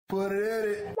Put it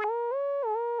in it.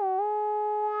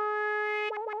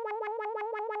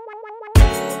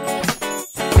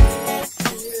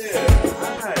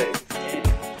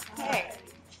 Hey.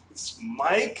 It's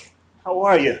Mike. How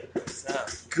are you? What's up?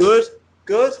 Good?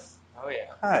 Good? Oh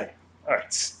yeah. Hi. All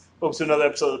right. Welcome to another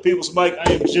episode of People's Mike.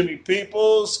 I am Jimmy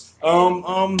Peoples.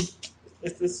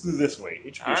 Let's do this way.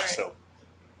 Introduce All right. yourself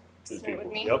to the Start people.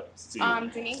 with me? Yep. See you.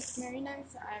 Denise,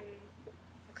 Marinez. I'm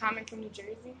a comic from New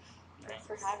Jersey. Thanks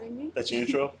for having me. That's your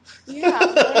intro? Yeah.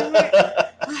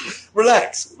 What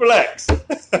Relax. I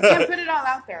can't put it all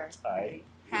out there. Hi.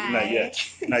 Hi. Not yet.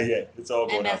 Not yet. It's all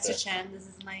going I'm out there. Esther Chen. This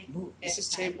is my Ooh, this is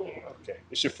fifth time table. here. Okay.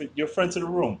 It's your friend to the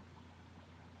room.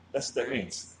 That's what that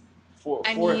means.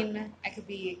 I mean, I could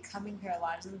be coming here a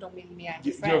lot. Don't mean me. I'm a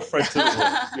friend. You're a friend to the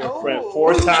room. You're a friend.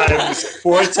 Oh.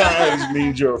 Four times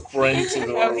means you're a friend to the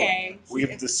room. Okay.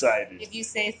 We've decided. If you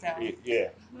say so. Yeah.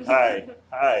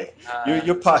 Hi.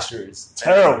 Your posture is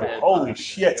terrible. Holy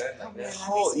shit.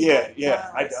 Oh, yeah.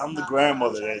 I'm the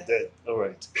grandmother. That. All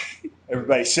right.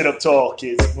 Everybody, sit up tall,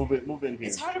 kids. Move in here.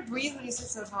 It's hard to breathe when you sit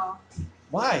so tall.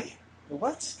 Why?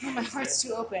 What? Oh, my heart's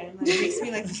too open. Like, it makes me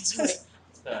like this.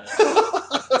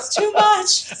 It's too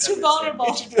much. It's too vulnerable.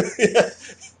 Yeah.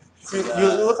 You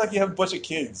look like you have a bunch of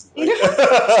kids. Like,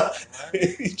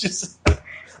 you just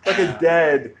like a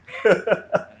dad. I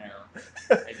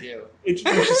know. I do.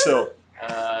 Introduce yourself.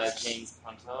 James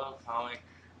Pontillo, comic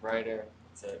writer.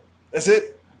 That's it. That's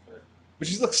it. But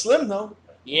you look slim though.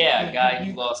 Yeah, guy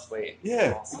who lost weight.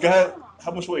 Yeah. Awesome. The guy.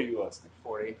 How much weight you lost?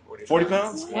 40 40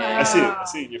 pounds? Yeah. I see it. I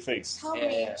see it in your face. Help Yeah,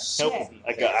 me. yeah. Help Shit. me.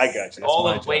 I got you. That's All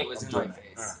my the job. weight was I'm in my doing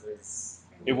face.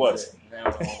 It was. Now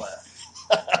all left.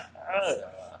 So,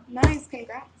 Nice.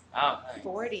 Congrats. oh, nice.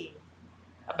 40.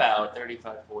 About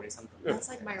 35, 40 something. That's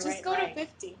like my Just right go to leg.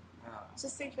 50. Oh.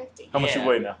 Just say 50. How much you Yeah.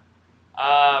 weigh now?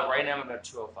 Right now I'm about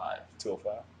 205.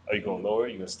 205. Are you going lower? Or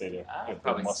you gonna stay there? I'll You gonna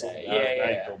probably build muscle? stay. Now Yeah,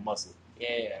 you yeah. build muscle. Yeah.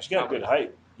 But you got a good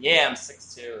height. Yeah, I'm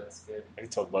 6'2". That's good. I can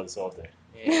talk about this all day.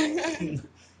 Yeah.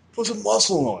 Put some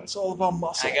muscle on. It's all about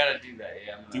muscle. I gotta do that.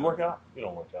 Yeah. Do you work out? You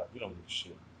don't work out. You don't give a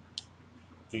shit.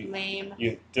 Do you? Lame.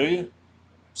 Do you?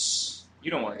 You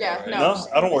don't work Yeah, out, right? no.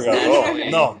 I don't work out at all. Natural.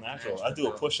 No, natural. I do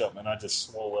a push-up and I just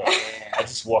swole up. Yeah. I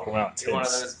just walk around You're one of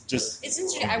tense. those. Just It's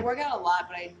interesting. I work out a lot,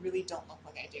 but I really don't look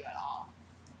like I do at all.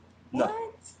 No.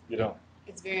 What? you don't.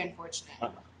 It's very unfortunate.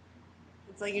 Uh-uh.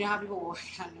 It's like, you know how people work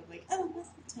out and they're like, oh,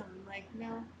 muscle tone. Like,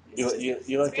 no. It's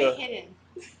You're just, like it's very a hidden.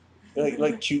 you're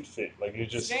like cute fit. Like you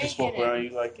just very walk hidden. around. You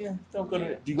like don't go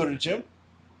to. Do you go to the gym?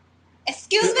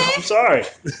 Excuse I'm me? sorry.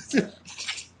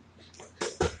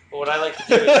 But what I like to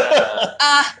do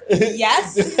is,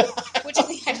 Yes. What do you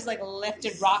think? I just like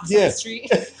lifted rocks on Yeah. the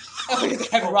street. Oh, look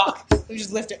at that rock. We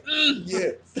just lift it.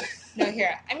 Yeah. No,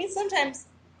 here. I mean, sometimes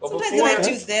well, when before, I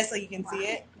do this, like you can see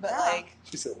it. But Wow. like,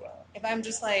 She said, "Wow." if I'm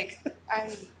just like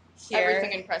I'm. here,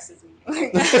 Everything impresses me.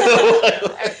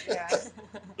 yeah.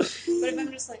 But if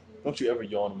I'm just like, Don't you ever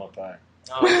yawn in my pie.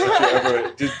 oh,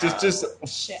 Don't you ever just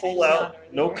shit, full I out, yawned over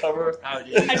no there. cover. oh,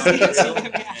 dude, I just don't can't do see it?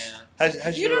 him, yeah.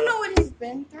 How's You your, don't know what he's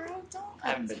been through. Don't. I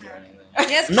haven't been through anything.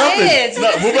 He has Nothing. kids.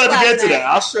 No, He we're about to last get to night. that.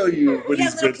 I'll show you what He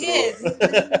he's has been little kids. through. He's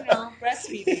been,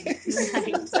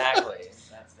 breastfeeding. Exactly.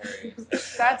 That's very.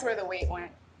 That's where the weight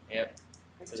went. Yep.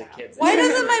 To the kids. Why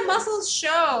doesn't my muscles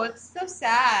show? It's so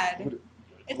sad.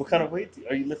 What kind of weight?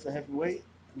 Are you lifting heavy weight?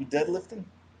 You deadlifting?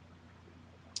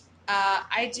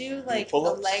 I do like a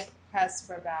Pull-ups? leg press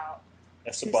for about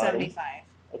That's the bottom. 275.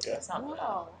 Okay. That's not bad.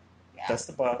 Whoa. Yeah. That's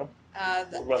the bottom.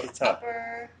 The What about the top?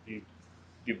 upper.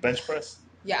 You bench press?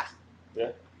 Yeah.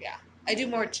 Yeah? Yeah. I do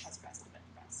more chest press than bench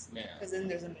press. Yeah. Because then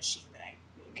there's a machine that I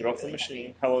Get off the really machine.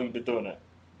 heavy. How long you been doing that?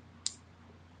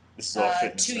 This is all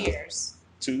fitness. 2 now. years.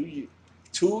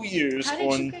 2 years How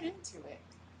did on. you get into it?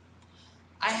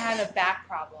 I had a back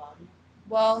problem.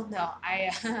 Well, no, I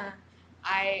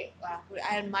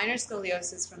had minor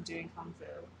scoliosis from doing kung fu,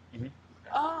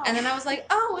 Oh. and then I was like,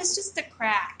 oh, it's just a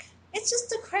crack. It's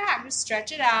just a crack. Just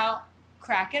stretch it out,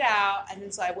 crack it out, and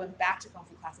then so I went back to kung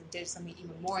fu class and did something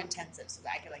even more intensive so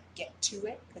that I could like get to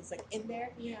it because like in there,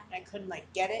 Yeah. and I couldn't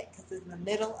like get it because it's in the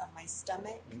middle of my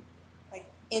stomach, like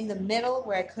in the middle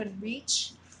where I couldn't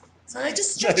reach. So I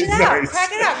just stretch it out, Nice.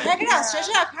 crack it out, crack it out, Yeah. stretch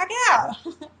it out, crack it out,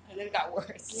 and then it got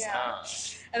worse. Yeah. Oh.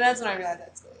 And that's when I realized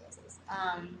that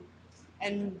scoliosis.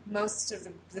 And most of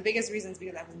the biggest reasons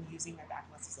because I wasn't using my back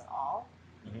muscles at all.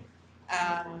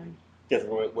 Yeah,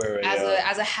 where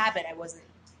As a habit, I wasn't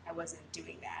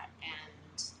doing that,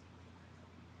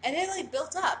 and it like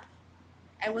built up.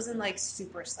 I wasn't like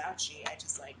super slouchy. I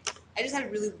just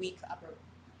had really weak upper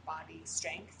body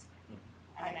strength,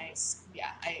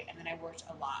 And then I worked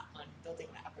a lot on building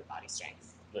my upper body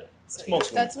strength. Yeah. So,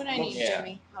 That's what I need, Yeah.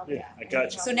 Jimmy. Help. Yeah, I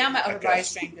got you. So now my I upper got body you.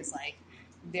 strength is like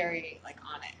very like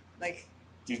on it. Like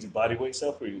Do you do body weight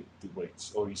stuff or you do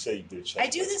weights? Or you say you did chest I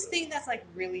do press this stuff? thing that's like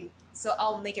really. So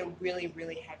I'll make it really,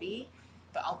 really heavy,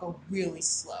 but I'll go really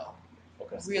slow,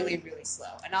 Okay. really, really slow,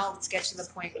 and I'll get to the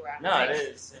point where I'm No, like, it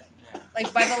is. Yeah.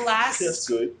 like by the last That's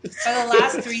good. by the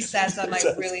last 3 sets, I'm like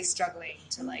really struggling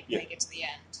to like Yeah. make it to the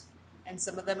end, and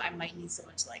some of them I might need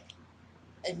someone to like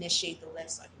initiate the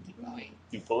lift so I can keep going.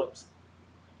 Do pull-ups?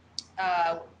 What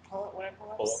are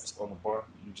pull-ups? Pull-ups on the bar?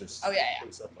 You just Oh, yeah. put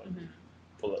yourself on Mhm.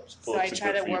 pull-ups. So I Pull-ups are try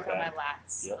good to for your work on my back.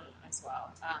 lats Yep. as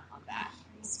well on that.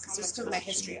 Just because of my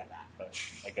history of that.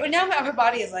 I got But you. now my upper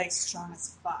body is like strong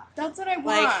as fuck. That's what I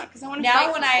want. Like, Because I want to Now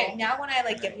fight when I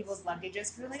like get Nice. people's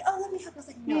luggages, people are like, "Oh, let me help." I was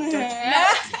like, "No, don't,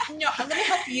 people. no, let me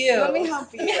help you. Let me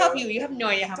help you. Let me help you. You have no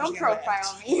idea how Don't much you're gonna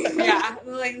profile lift." me. Yeah,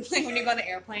 like when you go on the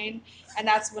airplane, and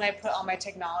that's when I put all my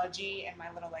technology and my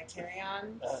little like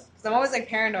carry-on. Because I'm always like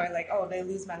paranoid, like, oh, they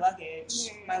lose my luggage.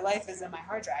 Yeah. My life is in my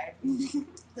hard drive.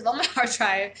 Because on my hard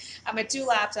drive, I have my 2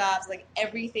 laptops, like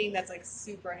everything that's like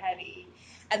super heavy.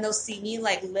 And they'll see me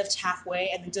like lift halfway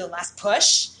and then do the last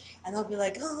push. And they'll be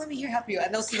like, oh, let me here help you.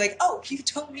 And they'll see like, oh, you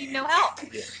don't need no help.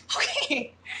 Yeah.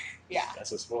 Okay. Yeah.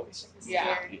 That's what's supposed.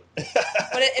 Yeah. Yeah.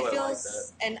 But it I like feels,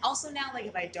 that. and also now, like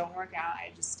if I don't work out,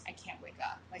 I can't wake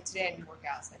up. Like today I didn't work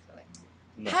out, so I feel like,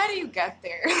 No. How do you get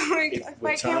there? Like, if I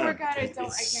With can't time, work out, I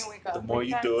it's- can't wake up. The more Like,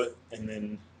 you do that's- it, and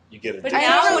then you get but addicted. I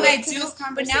now never when I looked to do, this but now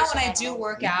when I conversation do at all.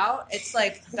 work out, it's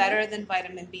like better than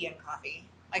vitamin B and coffee.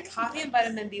 Like coffee and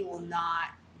vitamin B will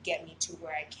not get me to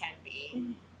where I can be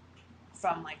Mhm.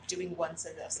 from like doing one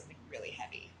set of something really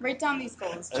heavy. Write down these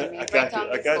goals, I Jimmy. got Write you. down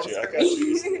I these got goals you. I for got me.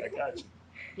 you. I got you.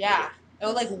 Yeah,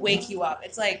 it'll like wake you up.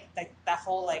 It's like that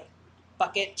whole like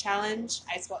bucket challenge,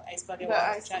 ice bucket The walk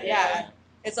ice challenge. bucket. Yeah,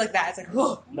 it's like that. It's like,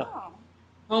 oh,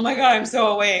 No. my god, I'm so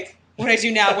awake. What do I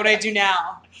do now? What do I do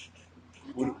now?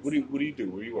 What do you do?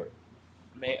 Where do you work?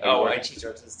 I working? teach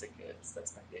autistic kids.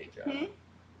 That's my day job. Hmm?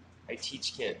 I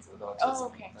teach kids with autism. Oh,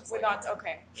 okay. That's With like autism.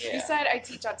 Okay. Yeah. You said I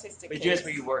teach autistic But kids. you asked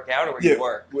where you work out or where Yeah. you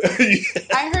work.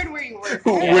 I heard where you work.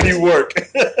 Where do you work?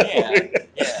 Yeah.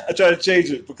 I tried to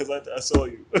change it because I saw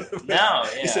you. No,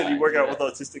 You said you work yeah. out with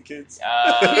autistic kids. Kids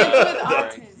with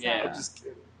Right, autism. Yeah. I'm just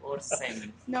kidding. Well, it's the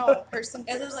same. No, person.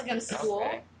 Is it like in school?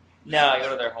 Okay. No, I go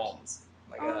to their homes.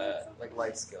 Like Oh, that's so like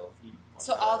life skill.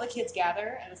 So all the kids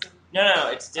gather and it's like, No,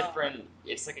 it's different.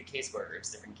 It's like a caseworker. It's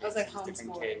different kids. Oh, it's like It's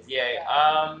different homeschool. kids.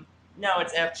 Yeah. No,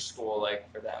 it's after school. Like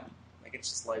for them. Like it's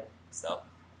just life stuff.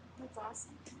 That's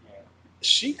awesome. Yeah.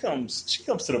 She comes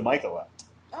to the mic a lot.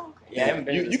 Oh, okay. Yeah, I haven't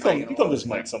been You, to you this come mic in you a come long to this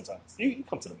mic time. sometimes. You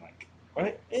come to the mic,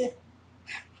 right?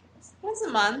 once a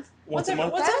month. Once a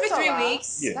month. Once That every is a 3 lot.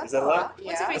 weeks. Yeah, That's is that a lot? Yeah.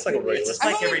 Once every That's like a 3 regular. weeks. It's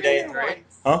like I've every only day been at there 3.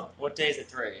 once. Huh? What day is it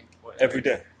 3? Every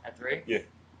day. At 3? Yeah.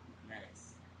 Nice.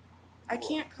 I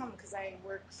can't come because I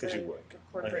work for 'Cause you work. the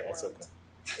corporate That's world.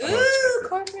 okay. Ooh,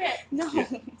 corporate. No. Yeah.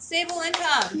 Stable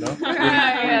income. No? Where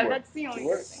Yeah, do you work? that's the only You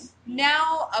work? thing.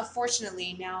 Now,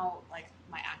 unfortunately, like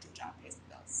my acting job pays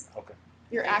the bills. Okay.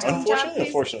 Your acting job Unfortunately or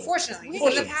pays. fortunately? Fortunately, Wait,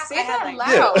 because in the past say I had that like loud.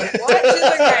 Yeah. What? She's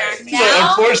like my acting She's Now-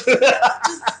 like, unfortunately.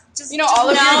 just You know, all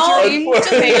of know, your dreams.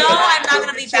 Unfortunately. Just know I'm not going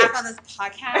to be back on this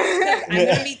podcast because I'm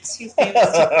going to be too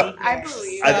famous to be here. I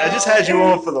believe. I just had you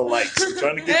on for the likes. I'm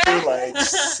trying to get your likes.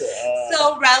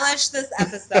 So relish this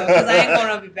episode because I ain't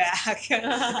going to be back.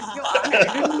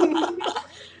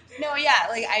 No, yeah,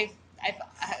 like I've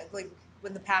like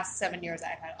in the past 7 years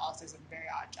I've had all sorts of very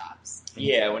odd jobs.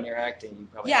 Yeah, when you're acting, you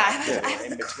probably Yeah, have I to have in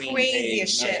the between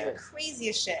craziest days. shit. Yeah.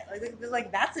 Craziest shit. Like they're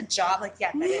like that's a job. Like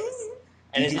yeah, that is.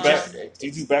 And Do it's you, just, do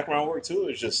you do background work too, or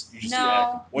is just you just do No,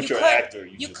 acting? Once you you're could- an actor,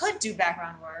 You just, could do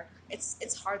background work.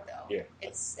 It's hard though. Yeah,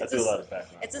 It's I do a lot of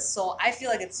background. It's a soul. I feel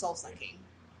like it's soul sucking,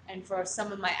 and for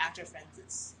some of my actor friends,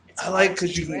 it's. I like hard to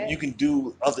because do it. you can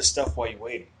do other stuff while you're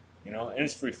waiting, you know, and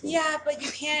it's free food. Yeah, but you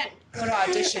can't go to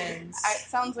auditions. It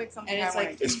sounds like something And I it's want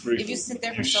like- to do. It's free if you food. sit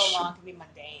there for You so should- long, it can be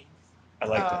mundane. I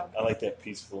like Oh. that. I like that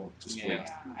peaceful. Just Yeah. wait.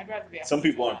 Yeah, I'd rather be. at Some home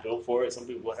people for aren't that. built for it. Some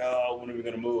people, oh, when are we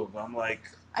gonna move? I'm like,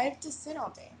 I have to sit all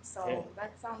day, so Yeah.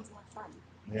 that sounds more fun.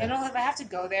 You know, if I have to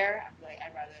go there, I'm like,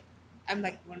 I'd rather. I'm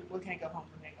like, when can I go home?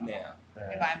 When can I go home?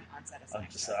 Yeah. If I'm on set as an I'm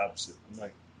just extra. the opposite. I'm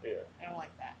like, yeah, I don't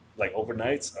like that. like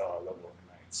overnights. Oh, I love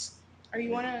overnights. Are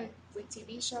you on a like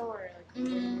TV show or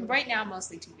like? Right now,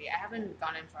 mostly TV. I haven't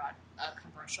gone in for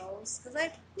commercials because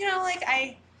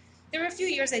there were a few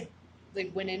years I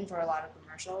like went in for a lot of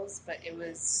commercials, but it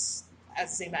was as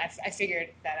the same. I figured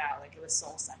that out. Like it was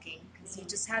soul sucking because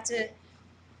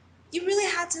you really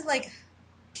had to like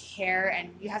care, and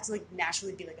you have to like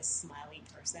naturally be like a smiley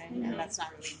person, Mhm. and that's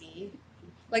not really me.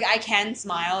 Like, I can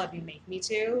smile if you make me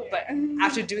to, but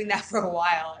after doing that for a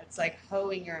while, it's like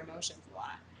hoeing your emotions a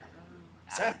lot.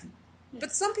 Exactly.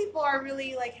 But some people are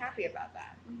really, like, happy about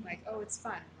that. Like, oh, it's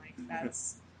fun. Like,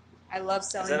 that's... I love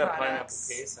selling Is that a products.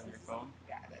 pineapple case on your phone?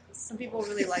 Yeah, it is. Some people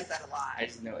really like that a lot. I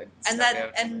just know it.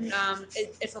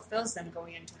 It fulfills them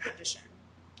going into an audition.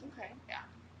 Okay. Yeah.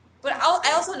 But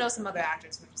I also know some other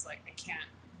actors who are just like,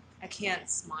 I can't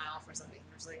smile for something.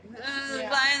 They're just like,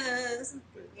 buy this,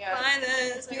 buy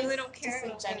this. I really don't care.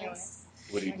 Just genuine.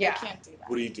 What do you? Yeah. I can't do that.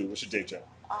 What do you do? What's your day job?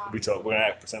 We're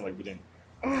gonna pretend like we didn't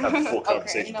have a full Okay,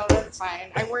 conversation. no, that's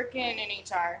fine. I work in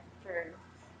HR for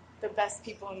the best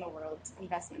people in the world,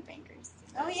 investment bankers.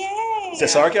 Oh, yay! Is that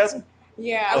sarcasm?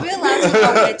 Yeah. Are we allowed to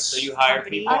know which So you hire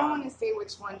company? people? I don't want to say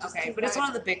which one. Just Okay, but it's one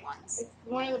of the big ones. It's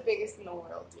one of the biggest in the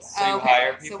world. Yeah. So you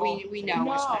hire people? So we know which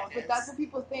one it but is. that's what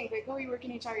people think. Like, oh, you work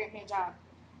in HR, get me a job.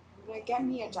 Like, get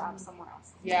me a job somewhere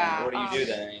else. Yeah. What do you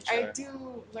do then in HR? I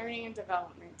do learning and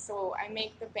development. So I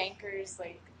make the bankers,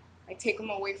 like, I take them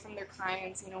away from their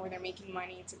clients, where they're making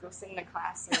money to go sit in the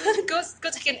class. Or, go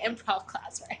take an improv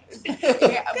class, right?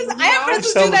 Yeah, Because I have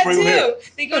friends who do that Bring 'em here.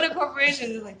 too. They go to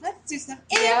corporations and they're like, let's do some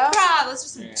Yeah. improv. Let's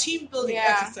do some Yeah. team building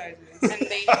Yeah. exercises. and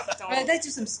they don't. Right, let's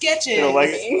do some sketches. They don't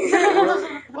like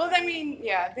it? Well, I mean,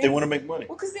 yeah. They want to make money.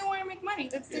 Well, because they want to make money.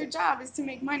 That's their job, is to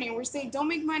make money. And we're saying, don't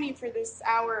make money for this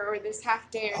hour or this half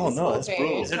day or Oh, this no, full that's day.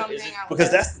 brutal. And Is it- come is hang it- out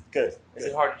Because with us. that's good. Is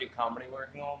it hard to do comedy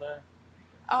working all day?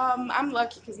 I'm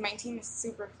lucky because my team is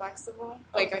super flexible.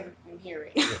 Like, Okay. I'm here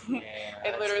right now. Yeah. I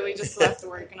that's literally good. just left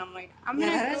work and I'm like, I'm Yeah,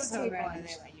 gonna that go is so take rare that lunch.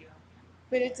 they let you.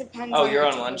 But it depends. Oh, on you're the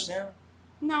on team. lunch now?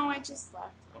 No, I just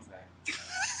left. Okay.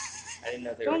 I didn't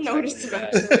know they Don't were notice checking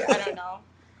eventually. that. I don't know.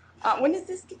 When is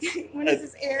this? When is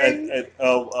this airing?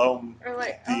 Or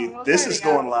like, we'll This find is it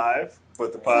going out. live,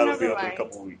 but the pod will be Never up in a mind.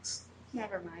 couple of weeks.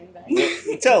 Never mind then.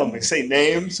 You tell them, say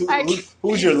names.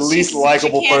 Who's your She least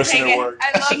likable can't person take at it. work?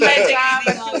 I love She my can't take job.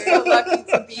 anything I'm so lucky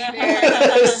to be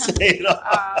there. Say it all.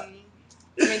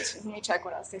 Let me check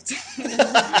what else.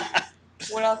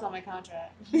 What else on my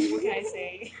contract? What can I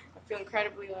say? I feel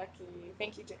incredibly lucky.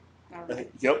 Thank you, Jay. Never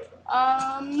mind. Yep. Yeah,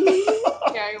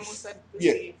 I almost said the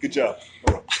Yeah. C. Good job.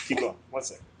 Hold on. Keep going. 1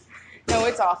 second. No,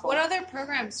 it's awful. What other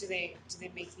programs do they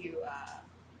make you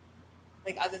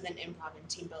like other than improv and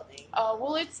team building?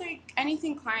 Well, it's like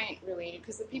anything client related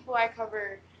because the people I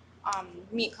cover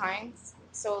meet clients.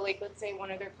 So, like, let's say one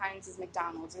of their clients is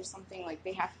McDonald's or something. Like,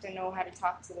 they have to know how to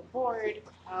talk to the board,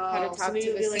 how to talk so maybe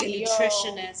to the like a CEO.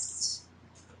 nutritionist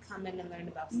come in and learn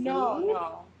about food.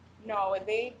 No.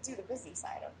 They do the business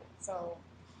side of it. So,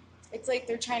 it's like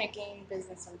they're trying to gain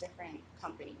business from different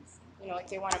companies. Like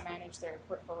they want to manage their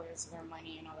portfolios of their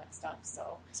money and all that stuff.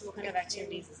 So what kind of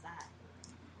activities is that?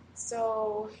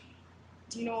 So,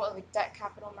 do you know what like debt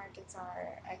capital markets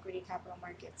are, equity capital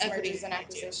markets, mergers and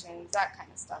acquisitions, that kind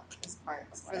of stuff is part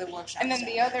For the workshop. And then stuff.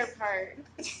 the other part,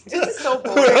 this is so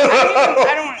boring.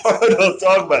 I don't want to talk about Don't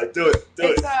talk about it. Do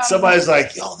it. Somebody's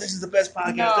like, yo, this is the best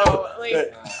podcast No, ever.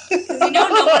 like, because no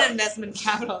one in investment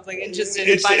capital is like interested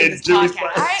in finding this Jimmy's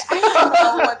podcast. I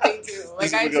don't know what they do.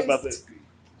 Like, I about just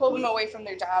pull them away from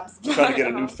their jobs. trying to get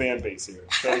a new fan base here.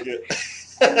 Trying to get.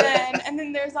 And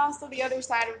then there's also the other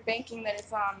side of banking that is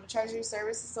treasury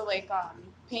services. So like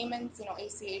payments,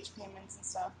 ACH payments and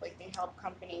stuff. Like they help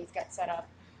companies get set up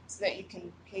so that you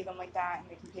can pay them like that, and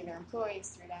they can pay their employees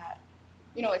through that.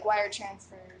 Like wire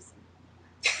transfers.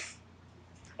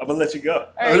 I'm gonna let you go.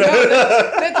 All right, no,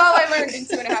 that's all I learned in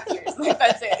 2.5 years. Like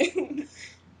that's it.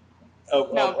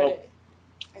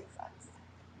 It sucks.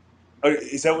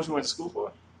 Is that what you went to school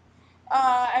for?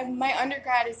 My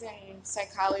undergrad is in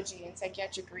psychology and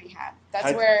psychiatric rehab.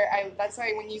 That's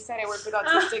why when you said I work with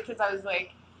autistic, because I was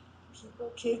like,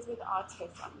 kids with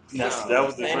autism. No, that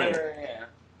was the dream.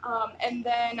 And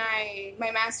then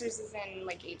my master's is in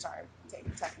like HR,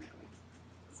 technically.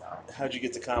 So. How'd you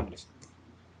get to comedy?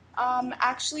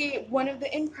 Actually, one of the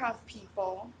improv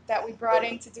people that we brought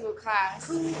in to do a class.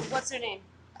 What's her name?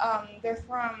 They're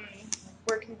from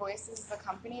Working Voices is a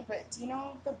company, but do you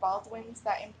know the Baldwins,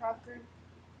 that improv group?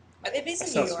 Are they based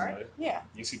That in New sounds York? familiar. Yeah.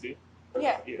 UCB?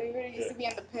 Yeah, they used to be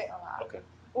in the Pit a lot. Okay.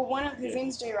 Well, his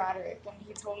name's Jay Roderick, and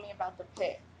he told me about the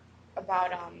Pit,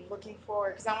 about looking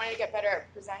forward, because I wanted to get better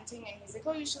at presenting, and he's like,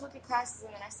 oh, you should look at classes,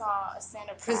 and then I saw a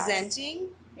stand-up class. Presenting?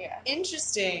 Yeah.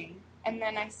 Interesting. And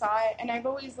then I saw it, and I've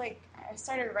always, I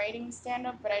started writing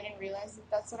stand-up, but I didn't realize that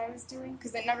that's what I was doing,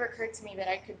 because it never occurred to me that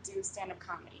I could do stand-up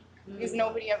comedy, because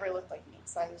nobody ever looked like me,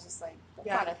 so I was just like, that's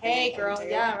not a thing. Hey, girl,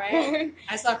 yeah, right?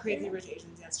 I saw Crazy Rich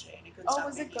Asians yesterday, and it couldn't stop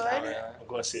was it thinking good? about it. I'm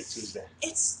going to see it Tuesday.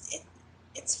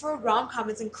 It's for a rom-com,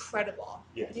 it's incredible.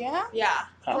 Yeah. Yeah? Yeah.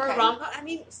 For Okay. a rom-com, I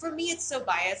mean, for me, it's so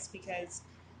biased because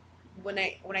when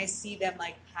I see them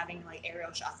like having like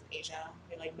aerial shots of Asia,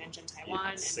 they like mention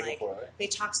Taiwan and Singapore, like right? they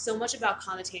talk so much about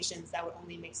connotations that would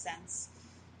only make sense.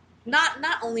 Not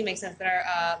only make sense, that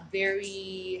are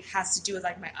very has to do with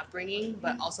like my upbringing,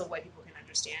 but also white people can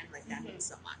understand. Like that means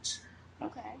so much.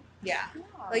 Okay. Yeah.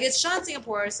 Like it's shot in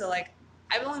Singapore, so like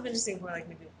I've only been to Singapore like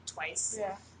maybe twice.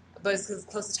 Yeah. But it's 'cause it's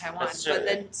close to Taiwan. That's true. But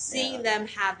then seeing them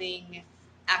having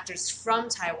actors from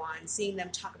Taiwan, seeing them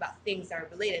talk about things that are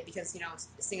related, because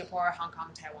Singapore, Hong Kong,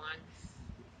 Taiwan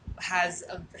has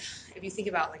if you think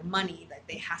about like money that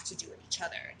they have to do with each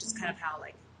other, just kind of how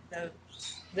like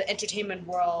the entertainment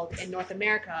world in North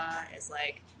America is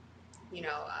like,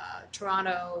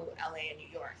 Toronto, LA, and New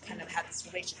York kind of have this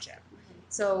relationship.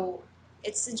 So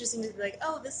it's interesting to be like,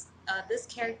 oh, this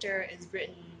character is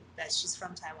written that she's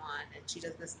from Taiwan and she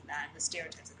does this and that, and the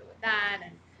stereotypes that go with that,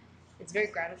 and it's very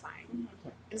gratifying.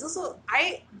 And it's also,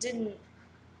 I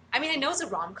know it's a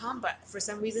rom-com, but for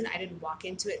some reason I didn't walk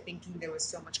into it thinking there was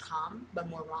so much calm, but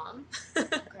more rom.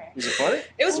 Okay. Was it funny?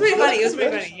 It was pretty funny. It was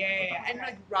pretty funny. Yeah. And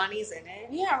like Ronnie's in it.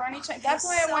 Yeah, Ronnie Chen. That's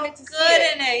why I wanted to see good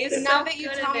it. in it. He was Now so that you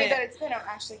good tell in me it. that it's good, I'm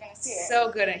actually gonna see it.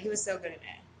 So good in it. He was so good in it.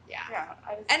 Yeah.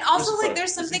 Yeah. And also, Is he like, from-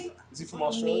 there's something. Is he from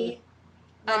Australia?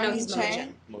 No, he's Ronnie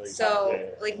Malaysian. Malaysian. So, Yeah.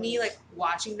 like, me, like,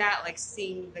 watching that, like,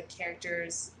 seeing the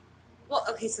characters. Well,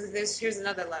 okay, so here's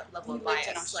another level of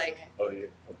bias. Like, Oh yeah.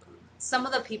 Okay. some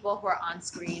of the people who are on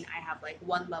screen, I have, like,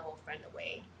 one level friend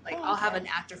away. Like, I'll have an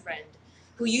actor friend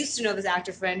who used to know this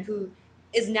actor friend who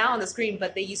is now on the screen,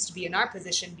 but they used to be in our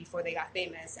position before they got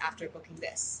famous after booking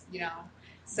this,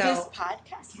 So this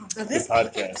podcast. This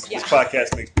podcast. Yeah. This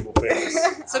podcast makes people famous.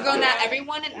 So go now,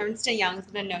 everyone in Ernst & Young is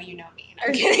going to know you know me. No,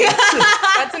 I'm kidding.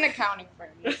 That's an accounting firm.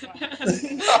 That's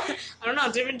I don't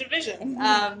know, different divisions.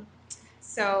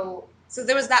 So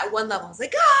there was that one level. I was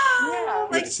like, Yeah.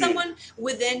 like Good to see someone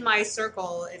within my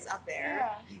circle is up there.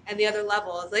 Yeah. And the other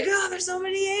level is like, oh, there's so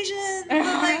many Asians. And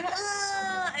I'm like,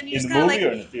 and you In just the kind of movie like,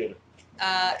 or in the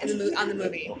theater? on the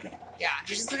movie. Okay. Yeah,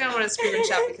 you just gonna want to scream and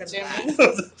shout because of that. I mean,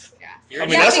 Yeah,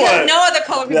 that's because why no other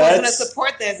color people are going to that's-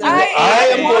 support this. I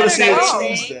am going to see it know.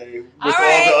 Tuesday with All all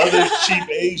right. the other cheap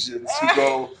Asians who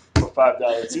go for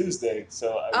 $5 Tuesday. So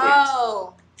I wait.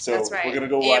 Oh, So that's right. we're gonna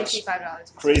go AMC watch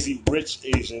 $5. Crazy Rich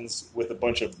Asians with a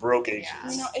bunch of broke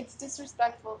Asians. Yeah. It's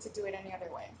disrespectful to do it any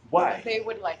other way. Why? They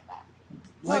would like that.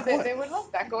 Like no, what? they would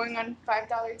like that. Going on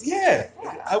 $5 Yeah,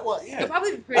 Yeah. I want. Yeah, It'll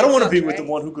probably be pretty I don't want to close, be with right?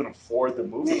 the one who can afford the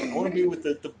movie. I want to be with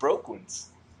the broke ones.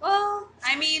 Well,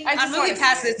 I mean, I on just Movie wanna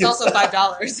Pass, see it. it's also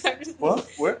 $5. What?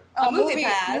 Where? A movie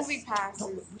pass. Movie pass No,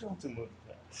 is we don't do movie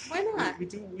pass. Why not? We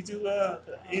do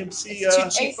AMC. It's too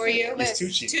cheap for you. It's too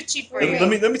cheap. Too cheap for Let you.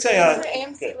 me tell you Is how. it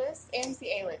AMC Okay. list?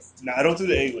 AMC A list. No, I don't do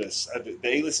the A list. The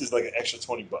A list is like an extra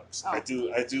 $20. Oh.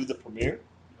 I do the premiere,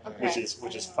 Okay. which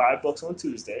is $5 on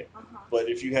Tuesday. But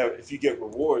if you get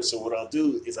rewards, so what I'll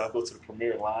do is I'll go to the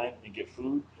premiere line and get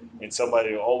food, and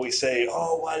somebody will always say,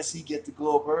 "Oh, why does he get to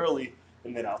go up early?"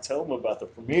 And then I'll tell them about the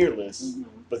premiere list.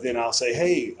 But then I'll say,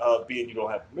 "Hey, being you don't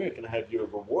have premiere, can I have your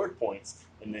reward points?"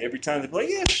 And then every time they're like,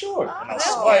 "Yeah, sure," and I'll That's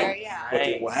swipe. fair, yeah. But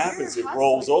then what happens? It You're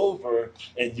rolls hustling. over,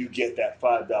 and you get that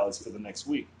 $5 for the next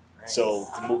week. So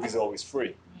the movie's always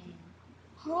free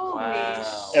Holy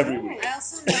Wow. shit. every week. I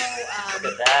also know.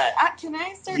 Look at that. Can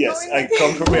I start Yes, going I with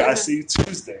come it? premiere. I see you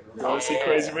Tuesday. We're going to see Yeah.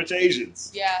 Crazy Rich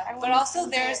Asians. Yeah, I but wanna also see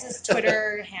there's it. this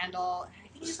Twitter handle. I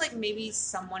think he's like maybe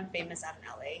someone famous out in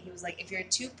LA. He was like, if you're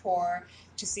too poor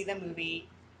to see the movie,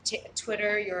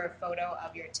 Twitter your photo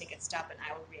of your ticket stub and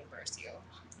I will reimburse you.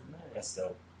 That's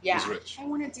dope. Yeah, He's rich. I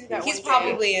want to do that he's one day.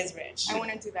 probably is rich. I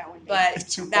want to do that one day. But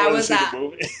Too that poor to was see that. the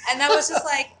movie. And that was just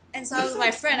like, and so I was with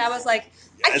my friend. I was like,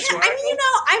 I That's can't. right. I mean,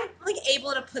 I'm like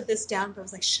able to put this down, but I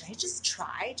was like, should I just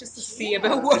try just to see if it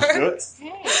Yeah. works?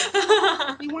 Hey,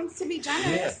 Yeah, he wants to be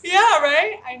generous.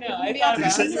 right. I know. I Maybe thought Did you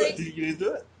about say it. I was you like, did you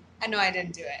do it? I know I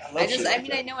didn't do it. I love shit like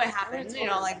that. I know it happens.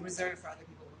 Like reserved for other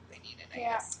people who they need it. I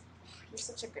Yeah. guess. You're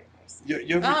such a good person.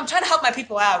 You're, I'm trying to help my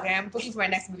people out. Okay, I'm booking for my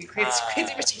next movie, Crazy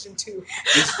Rich Asian 2.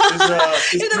 there's If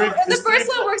three, the there's first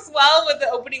three one works well with the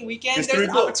opening weekend, There's there's three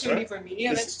an books, opportunity right? for me.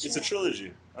 Yeah, It's, that's it's a true.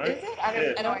 trilogy, right? Is it?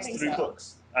 I don't It's think three so.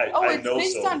 books. Oh, I it's know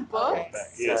based so. on books?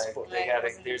 Yes, So book. they got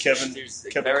there's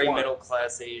Kevin very Kwan. middle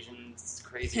class Asians,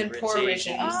 crazy And rich poor rich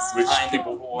Asians, Asians. Rich kind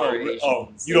people. of poor Asians. Oh,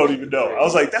 you don't even know. I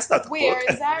was like, that's not the Where book.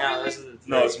 is that No, really? this is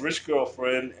No, it's Rich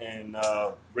Girlfriend and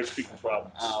Rich People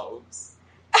Problems. Oh, oops.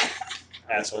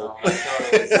 Asshole. No, I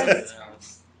thought it was something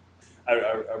else.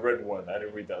 I read one. I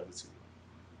didn't read the other two.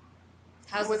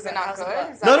 Was it not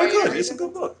good? Is that No, why they're you good. read It's a it?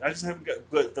 good book. I just haven't got.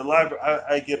 But the library,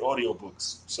 I get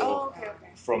audiobooks. So Oh, okay.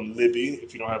 from Libby,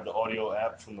 if you don't have the audio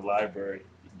app from the library,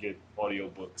 you can get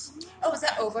audiobooks. Oh, is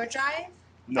that Overdrive?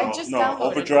 No, I just no. downloaded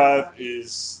Overdrive one.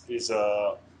 is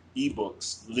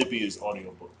ebooks. Libby is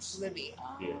audiobooks. Libby.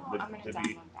 Oh, Yeah, I'm gonna Libby.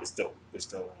 download that. It's dope. It's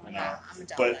dope. Yeah, I'm a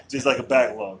download. But there's like a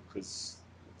backlog because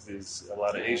there's a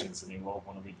lot of Asians and they all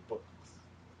want to read the book.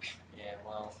 Yeah,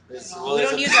 well, we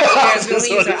don't use our ears, we only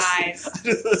use our eyes. I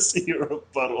just want to see your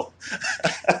rebuttal.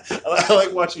 I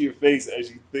like watching your face as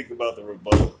you think about the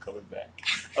rebuttal coming back.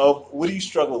 What do you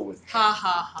struggle with? Ha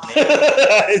ha ha.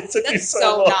 It took you That's so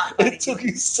so long. not funny. It took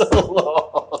you so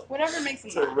long Whatever makes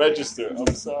them to laugh. register.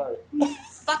 I'm sorry.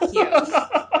 Fuck you.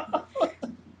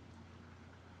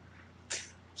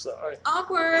 Sorry.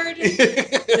 Awkward. This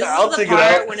is I'll the take it part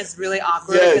out. when it's really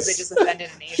awkward because they just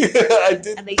offended an Asian person. I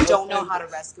didn't. And they don't know how to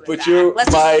rescue it But back. you're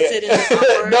Let's my. just sit in this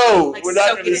awkward. No, like, we're not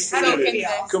soak going to it sit soak in it it.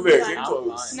 in. Come here, I'm get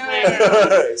close. No, no,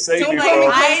 no. Save Don't me let me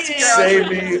from. close to your Save own-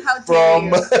 me How dare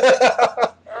from.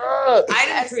 I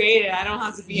didn't create it. I don't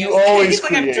have to be. You always It's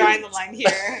like I'm create drawing it. the line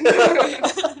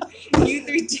here. You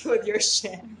three deal with your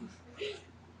shit.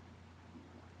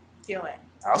 Feel it.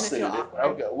 I'll Doesn't it sit feel in it.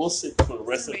 awkward? We'll sit for the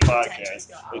rest of the Doesn't make the tension podcast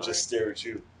feel and awkward. just stare at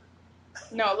you.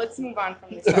 No, let's move on from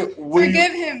this one. What do you-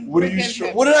 Forgive him. What do you? Forgive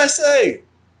him. What did I say?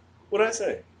 What did I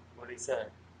say? What did he say?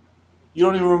 You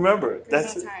don't even remember. There's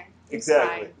That's no it. time. It's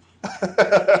Exactly.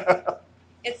 fine.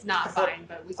 It's not fine,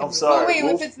 but we can. I'm move sorry. Oh, wait,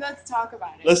 We'll- let's talk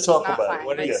about it. Let's It's talk not about fine. it.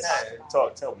 What did he Let's say? talk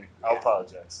about Tell me. I'll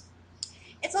apologize.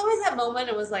 It's always that moment.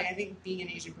 It was like I think being an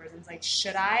Asian person. It's like,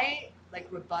 should I like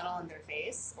rebuttal in their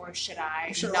face, or should I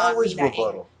You should not always be that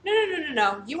rebuttal.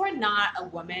 No. You are not a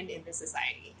woman in this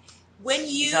society. When you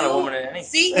He's not a woman in anything.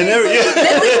 see, And there- yeah.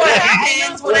 this is what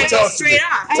happens when I go Talk to me. straight on.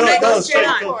 I Talk- When I know, go no, straight straight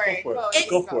on. Go for it. It's-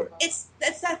 Go for it. It's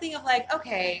that thing of like,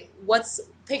 okay,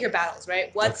 pick your battles,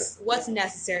 right? What's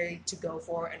necessary to go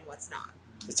for and what's not.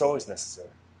 It's always necessary.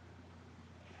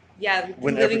 Yeah,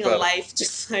 Win living every a battle. life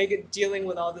just like dealing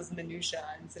with all this minutia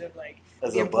instead of like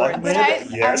As the a black important But man,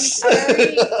 stuff. yes. I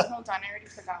already, hold on, I already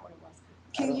forgot what it was.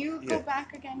 Can you yeah. go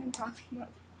back again and talk about,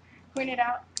 point it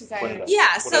out? Because Point it out. Yeah,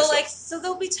 What did I so say? like, so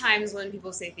there'll be times when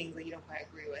people say things that you don't quite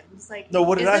agree with. It's like, No,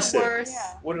 what did is I it say? worth?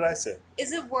 Yeah. What did I say?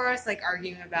 Is it worth like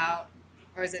arguing about,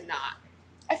 or is it not?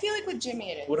 I feel like with Jimmy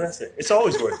it is. What did I say? It's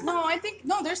always worth it. No, I think,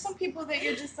 no, there's some people that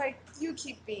you're just like, you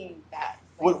keep being that.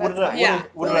 Like, What that's did I? fine. Yeah.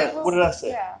 What did I say?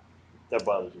 Yeah. That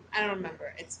bothered you? I don't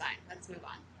remember. It's fine. Let's move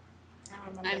on. I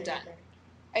don't remember I'm done.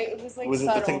 either. It was like Was it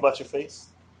subtle. the thing about your face?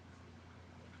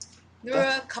 There were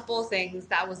a couple of things.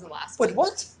 That was the last Wait, one.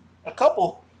 what? A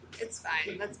couple. It's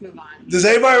fine. Let's move on. Does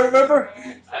anybody remember?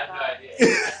 I have no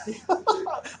idea.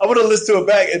 I'm gonna listen to it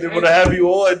back, and then when I have you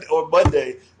on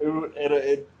Monday,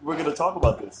 and we're gonna talk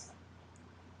about this.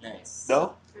 Nice.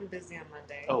 No? I'm busy on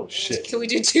Monday. Oh shit! Can we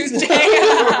do Tuesday?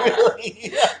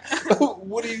 Really?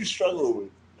 What do you struggle with?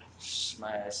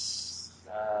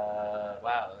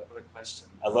 Wow, what a question.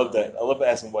 I love that. I love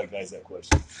asking white guys that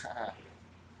question.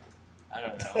 I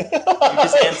don't know. You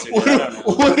just answered it. I don't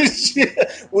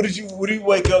know. What do you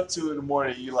wake up to in the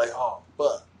morning? And you're like, oh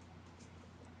fuck.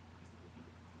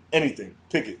 Anything.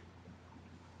 Pick it.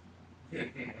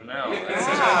 No, that's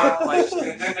such a hard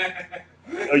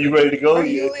question. Are you ready to go? Are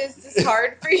you, is this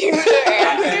hard for you to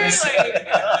answer?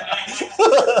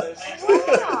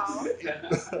 Wow.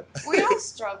 We all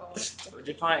struggle.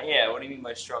 Define, yeah, what do you mean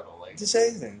by struggle? Like, Just say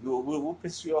anything. We'll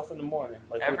piss you off in the morning.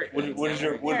 Like, Everything. what is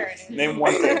your There it is. name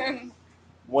one thing?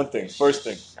 One thing. First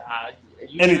thing.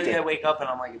 Usually Anything. I wake up and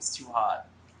I'm like, it's too hot.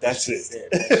 That's That's it.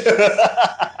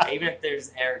 Even if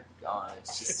there's air on,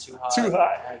 it's just too hot. Too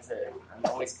hot. That's it.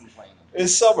 I'm always complaining.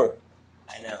 It's summer.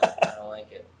 I know. I don't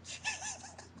like it.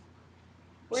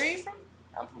 Where are you from?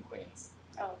 I'm from Queens.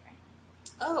 Oh, okay.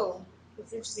 Oh,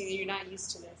 it's interesting that you're not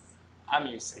used to this. I'm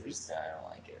used to it. I don't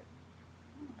like it.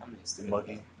 I'm used to it.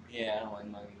 Muggy. Yeah, I don't like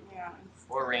muggy. Yeah.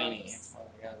 Or rainy. It's one or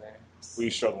the other. What are you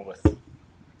struggling with?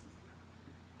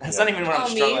 That's Yeah. not even what I'm Oh,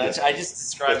 me? struggling with. I just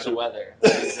described the weather.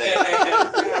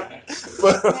 Man,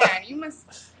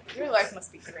 your life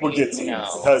must be great. We'll get to No.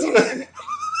 it.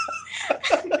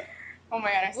 Oh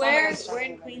my god, I saw Where her struggle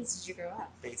in with Queens did you grow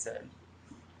up? They said.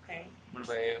 Okay. What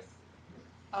about you?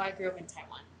 Oh, I grew up in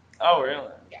Taiwan. Oh, really?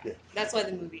 Yeah. That's why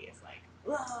the movie is like,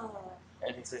 whoa.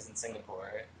 And it takes place in Singapore,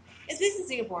 right? It's based in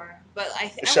Singapore, but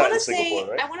I It's shot want in to say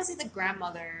Singapore, right? I want to say the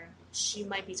grandmother. She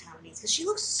might be Taiwanese because she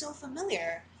looks so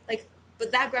familiar. Like,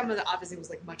 but that grandmother obviously was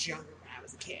like much younger when I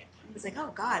was a kid. It's like,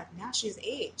 oh god, now she's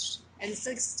aged, and it's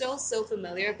like still so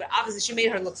familiar. But obviously, she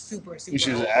made her look super. She was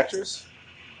an old. actress?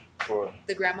 Or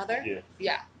The grandmother. Yeah.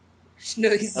 Yeah. No,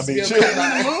 he's I this mean, real she-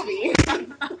 grandmother. movie.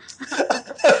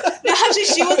 No, actually,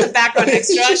 she was a background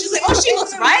extra. She's like, oh, she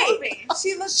looks right.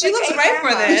 She looks. She looks right for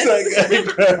It's this. like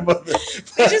a grandmother.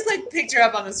 They just like picked her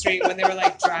up on the street when they were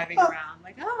like driving around.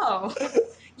 Like, oh,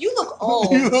 you look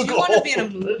old. You look you want to old. be in a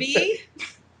movie?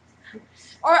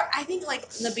 Or I think like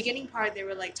in the beginning part, they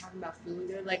were like talking about food.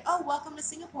 They were like, "Oh, welcome to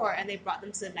Singapore," and they brought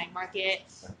them to the night market,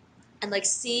 and like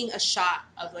seeing a shot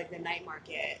of like the night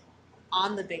market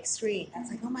on the big screen. That's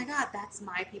like, oh my god, that's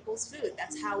my people's food.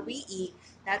 That's how we eat.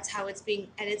 That's how it's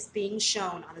being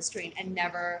shown on the screen, and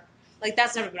never like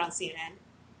that's never been on CNN.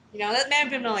 You know, that may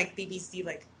have been on like BBC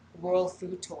like World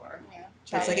Food Tour. Yeah.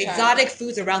 It's like exotic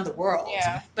foods around the world.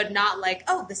 Yeah. But not like,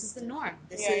 oh, this is the norm.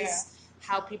 This Yeah, is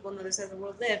how people on the other side of the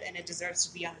world live, and it deserves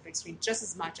to be on the big screen just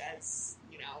as much as,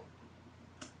 you know,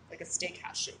 like a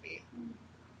steakhouse should be.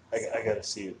 I gotta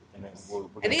see it, and then we're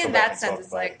I think in that sense,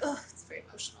 it's like, oh, it's very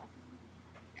emotional.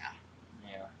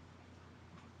 Yeah.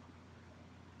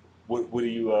 What are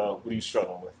you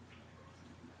struggling with?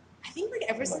 I think like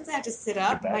ever since I had to sit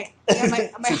up, Your my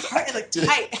back. heart is like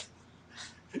tight.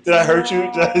 Did I hurt you?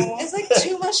 It's like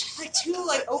too much, like too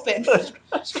like open.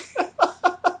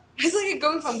 It's like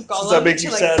going from gollum to like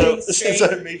sitting straight. Since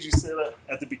I made you sit up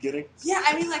at the beginning. Yeah,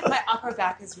 I mean like my upper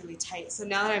back is really tight, so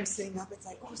now that I'm sitting up, it's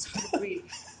like, oh, it's hard to breathe.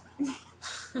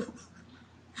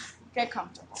 Get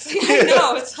comfortable. I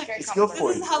know, it's like It's good for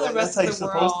this you. is how the rest That's of how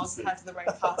the you're world supposed to has the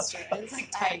right posture, and it's like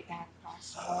tight.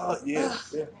 Oh yeah.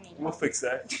 We'll fix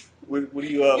that. What do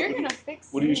you? You're gonna fix.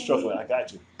 What are you me. struggling with? I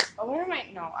got you. Oh, what am I?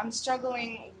 No, I'm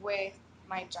struggling with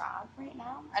my job right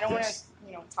now. I don't want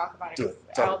to, talk about it. Do it.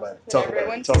 I'll Talk about it. put Talk about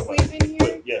everyone it. to Talk about sleep in here.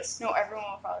 But, yes. No, everyone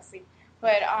will fall asleep.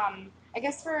 But I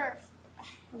guess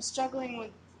I'm struggling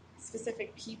with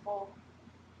specific people,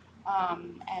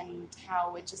 and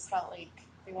how it just felt like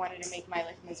they wanted to make my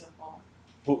life miserable.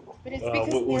 Who, But it's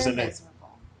because what was they're the name?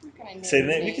 miserable. I'm not gonna name Say the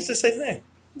name. You names. can just say the name.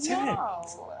 Say the name. No.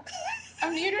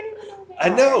 You don't even know who they I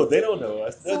are. know they don't know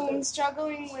us. So I'm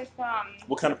struggling with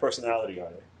What kind of personality are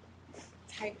they?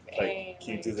 type Like, A.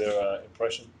 can you do their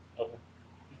impression of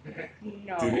them?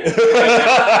 No. What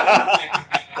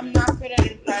I'm not good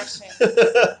at impressions.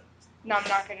 No, I'm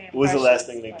not good at impressions. was the last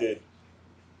thing they did?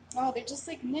 Oh, they're just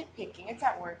like nitpicking. It's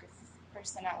at work. It's this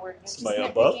person at work. They're just Somebody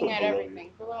above nitpicking or at below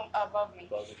everything. Above me.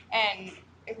 And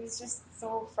it was just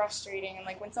so frustrating. And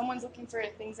like when someone's looking for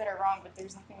things that are wrong, but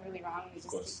there's nothing really wrong, they just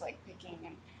keep like picking,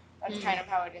 and that's kind of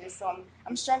how it is. So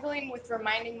I'm struggling with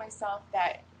reminding myself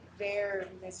that they're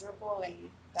miserable and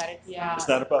that It's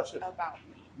not about you. about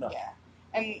me. No. Yeah.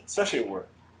 And Especially at work.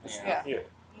 yeah. You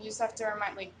just have to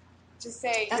remind, like, just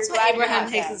say. That's you're why glad Abraham you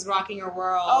have Hicks them. is rocking your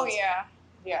world. Oh yeah.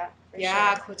 Yeah.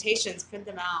 Yeah, Sure. quotations, print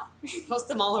them out, post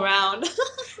them all around.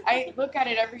 I look at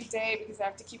it every day because I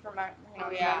have to keep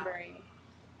remembering.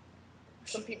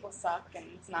 Some people suck, and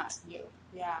it's not you.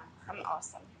 Yeah, I'm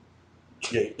awesome.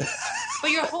 Yeah.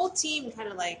 but your whole team kind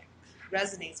of like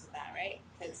resonates with that, right?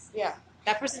 Because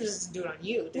that person doesn't do it on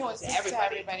you. No, it's to just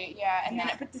everybody. to everybody. Yeah, and then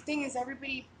but the thing is,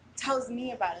 everybody tells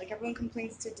me about it. Like everyone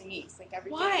complains to Denise. Like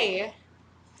everybody. Why?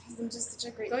 Because I'm just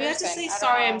such a great Don't person. you have to say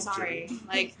sorry? I'm sorry.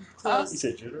 Like close. You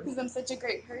said Judah? Because I'm such a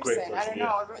great person. I don't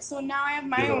know. So now I have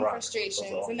my own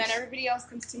frustrations, and then everybody else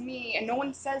comes to me, and no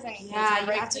one says anything. Yeah,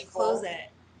 you have to close it.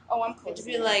 Oh, I'm You have closing.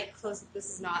 to be like, close. This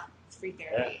is not free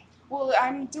therapy. Yeah. Well,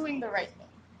 I'm doing the right thing.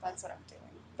 That's what I'm doing.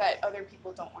 That other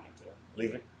people don't want to do.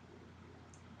 Leaving?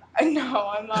 No,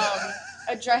 I'm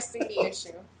addressing the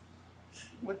issue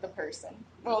with the person.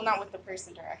 Well, not with the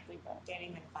person directly, but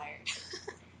getting them fired.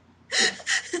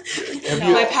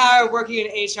 No. My power working in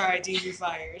HR, I deem you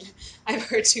fired. I've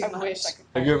heard too much. Wish I could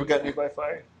Have you ever gotten anybody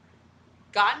fired?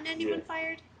 Gotten anyone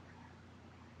fired?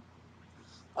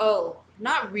 Oh,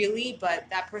 not really, but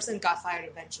that person got fired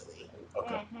eventually.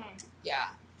 Okay. Mm-hmm. Yeah.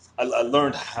 I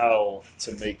learned how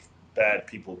to make bad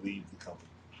people leave the company.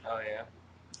 Oh yeah.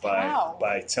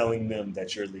 By telling them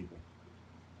that you're leaving.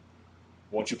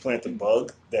 Once you plant the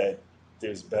bug that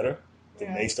there's better,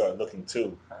 then they start looking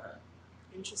too.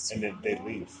 Interesting. And then they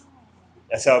leave.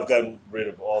 That's how I've gotten rid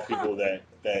of all people that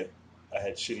I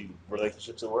had shitty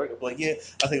relationships at work. I'm like, yeah,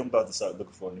 I think I'm about to start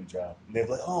looking for a new job. And they're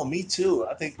like, oh, me too.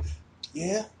 I think,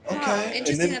 yeah, okay.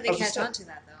 Interesting that they catch on to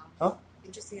that, though. Huh?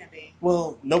 Interesting that they...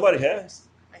 Well, nobody has.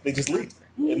 They just leave.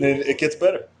 And then it gets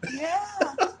better. Yeah,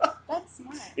 that's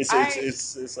smart.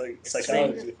 It's like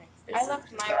psychology. I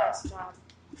left my last job.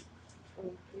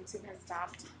 Oh, YouTube has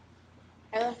stopped.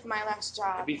 I left my last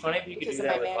job. It'd be funny if you could because do of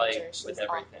that my with manager. like She with was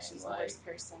awful. everything. She's the Like, worst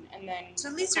person. And then so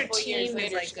at least a your couple years team is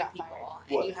later, like she good got people, fired.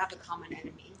 and What? you have a common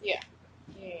enemy. Yeah.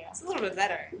 It's a little bit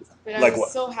better. But Like I was what?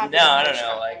 so happy. no, I don't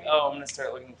know. Like, oh, I'm gonna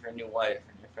start looking for a new wife,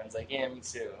 and your friend's like, yeah, me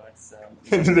too. It's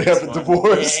And then they have a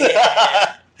divorce.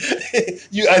 Yeah.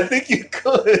 I think you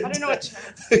could. I don't know what Chen.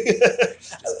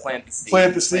 Just plant the seed.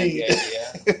 Plant the seed.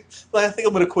 Like, I think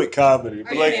I'm gonna quit comedy.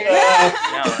 But like,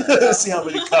 No. see how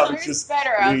many comics There's just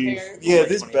better out leave. there. Yeah,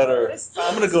 this better. This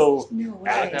I'm gonna go. No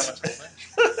act.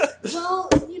 Well,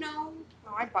 you know,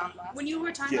 No, I bombed last. When you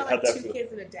were talking Yeah, about how'd like that 2 feel?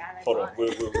 kids and a dad, I Hold on, bought we're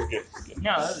it. good. We're good.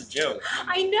 No, that was a joke.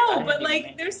 I know, I but didn't like,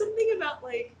 even there's something about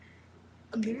like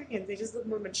Americans. They just look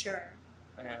more mature.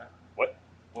 Yeah. What?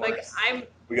 Like Worse.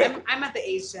 I'm at the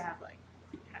age to have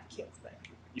kids, but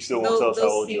You still won't tell us how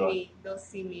old you are. They'll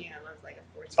see me as like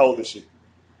a 14. How old is she?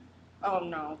 Oh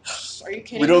no! Are you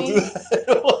kidding We don't me? do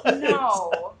that.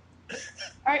 No.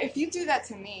 All right, if you do that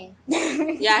to me.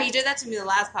 Yeah, he did that to me the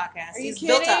last podcast. Are you He's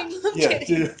kidding? built up. I'm Yeah,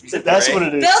 kidding. dude, that's what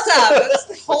it is. Built up.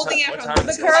 It's holding What it time from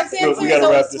is The it? correct Look, answer we is gotta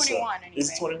always wrap this 21 up. anyway. Is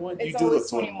it 21? It's You do always look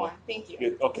 21. Thank you.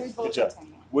 Good. Okay, We good both job.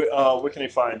 look 21. Where can they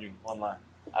find you online?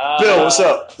 Bill, what's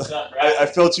up? What's up, I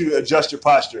felt you adjust your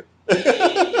posture. Yeah, I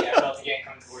felt it getting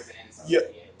coming towards the end. So Yeah.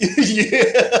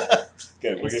 yeah.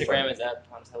 Okay, we're gonna Instagram find is at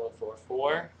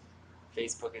Pontillo44.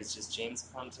 Facebook is just James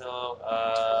Pontillo.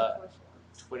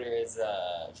 Twitter is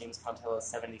James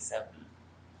Pontillo77.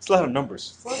 It's a lot of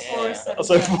numbers. 447. I was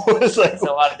like, it's like It's a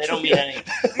lot. They don't mean anything.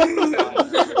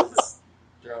 Just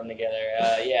throw them together.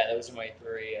 Yeah, those are my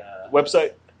 3.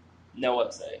 website? No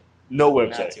website. No Not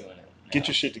website. doing it. No. Get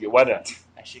your shit together. Why not?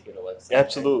 I should get a website.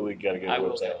 Absolutely gotta get a I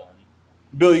will website. get one.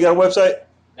 Bill, you got a website?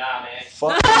 Nah, man.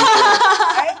 Fuck you.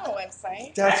 I have a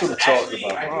website. That's what I'm talking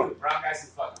I about. do. Brown guys who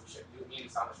fuck. We should do me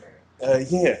and Summer Trainer.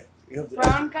 Yeah. You have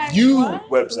Brown guys You what?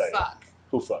 website. Fuck.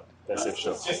 Who fucked? That's it.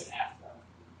 Show. It's just an F, though.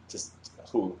 Just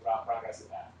who? Brown guys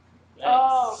who F.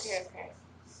 Oh, okay.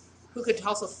 Who could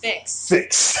also fix.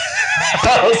 Fix.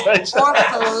 I was like, Or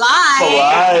fly.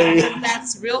 Fly.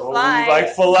 That's real oh, fly.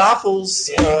 like falafels.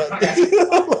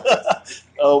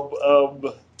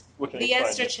 What can The I find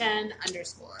Esther you? Chen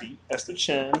 _ The Esther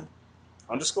Chen _.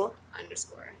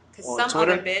 Because On some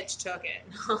Twitter? other bitch took it.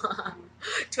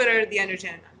 Twitter, the _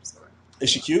 Chen _. Is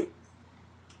she cute?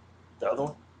 The other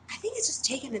one? I think it's just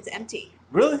taken. It's empty.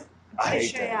 Really? I pretty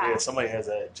hate sure, that. yeah. Yeah, somebody has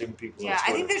that. Jim Peoples. Yeah, on I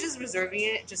think Twitter. they're just reserving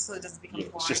it just so it doesn't become Yeah,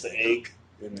 porn. it's just an you know? egg.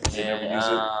 And they never use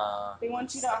it. They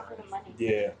want you to offer the money.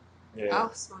 Yeah. Yeah.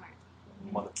 Oh, smart.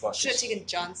 Motherfuckers. Should have taken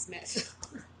John Smith.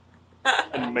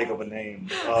 And make up a name.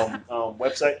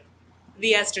 Website?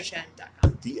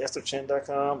 TheEstherChen.com.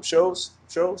 TheEstherChen.com. Shows?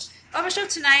 I have a show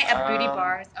tonight at Beauty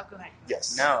Bars. Oh, go ahead.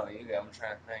 Yes. No, you go. I'm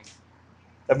trying to think.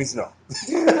 That means no.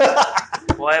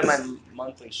 Well, I have my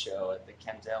monthly show at the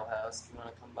Kentdale House. If you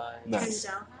want to come by. Nice.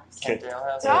 Kendall House? Kentdale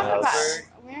House. Talk in Talk about Williamsburg.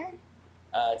 where?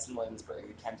 It's in Williamsburg.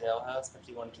 The Kentdale House,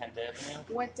 51 Kent Avenue.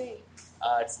 What date?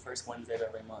 It's the first Wednesday of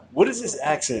every month. What is this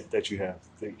accent that you have?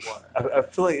 I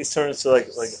feel like it's turned into like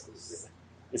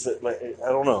it's like I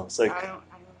don't know. It's like I don't know.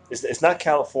 it's not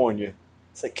California.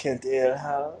 It's like Kent Air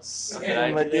House. Did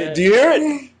I Like, do that? do you hear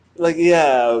it? Like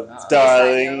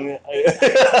darling.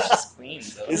 It's clean,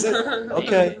 though. Is it?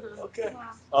 Okay. Okay.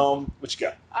 What you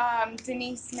got?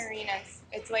 Denise Marinez.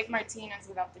 It's like Martinez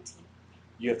without the T.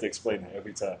 You have to explain it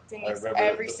every time. Denise, I remember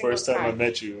every the single first time I time.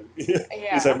 met you. Yeah.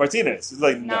 It's like Martinez. It's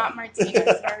like Not no.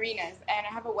 Martinez, Marinez. And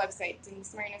I have a website,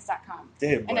 DeniseMarinez.com.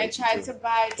 Damn. And I right, tried you to do.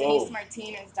 buy Oh.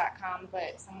 DeniseMartinez.com,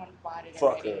 but someone bought it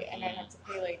Fuck already, her. and I'd have to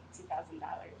pay like $2,000.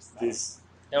 So. This.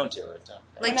 Don't do it. Don't.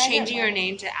 Like When I changing get your my-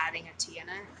 name to adding a T in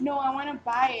it. No, I want to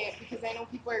buy it because I know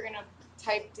people are gonna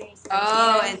type Denise Oh,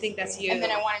 Martinez, and think that's you. And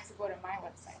then I want it to go to my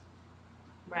website.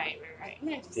 Right. I'm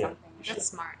gonna do Yeah. something. That's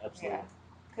smart. Absolutely. Yeah,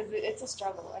 because it's a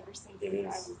struggle ever since It I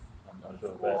is. was. I'm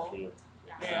feeling bad for you.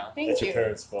 Yeah. Thank That's you. your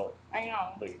parents' fault. I know.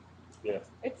 Like, yeah.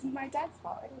 It's my dad's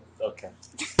fault. It is. Okay.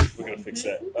 We're gonna fix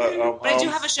that. But I do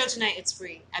have a show tonight. It's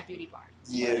free at Beauty Bar.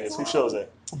 Yeah. Who shows that?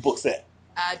 Who books that?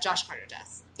 Josh Carter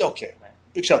does. Okay.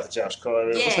 Big shout out to Josh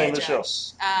Carter. What's the name of the show?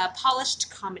 Josh. Polished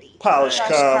Comedy. Polished Josh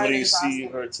Comedy. Carter's See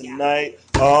awesome. her tonight.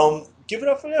 Give it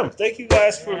up for them. Thank you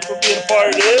guys for being a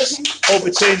part of this. Hope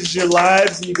it changes your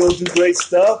lives and you go do great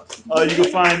stuff. You can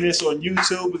find this on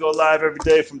YouTube. We go live every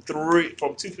day from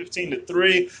 2:15 to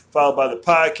 3, followed by the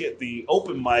podcast, the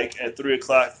open mic at 3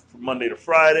 o'clock from Monday to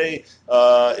Friday.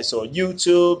 It's on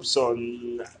YouTube. It's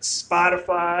on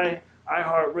Spotify,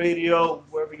 iHeartRadio,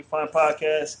 wherever you can find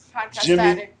podcasts. Podcast Jimmy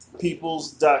addict.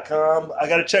 Peoples.com. I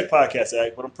got to check Podcast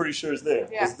Act, but I'm pretty sure it's there.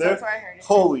 Yeah, Is it there? that's where I heard it.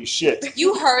 Holy shit.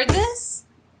 You heard this?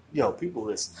 Yo, people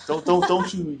listen.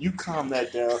 Don't you calm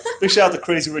that down. Big shout out to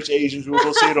Crazy Rich Asians. We'll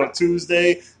go see it on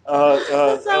Tuesday.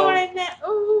 That's not what I meant.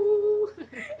 Ooh.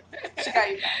 She got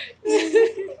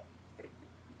you.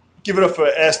 Give it up for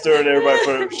Esther and everybody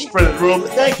for spreading the room.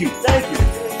 Thank you.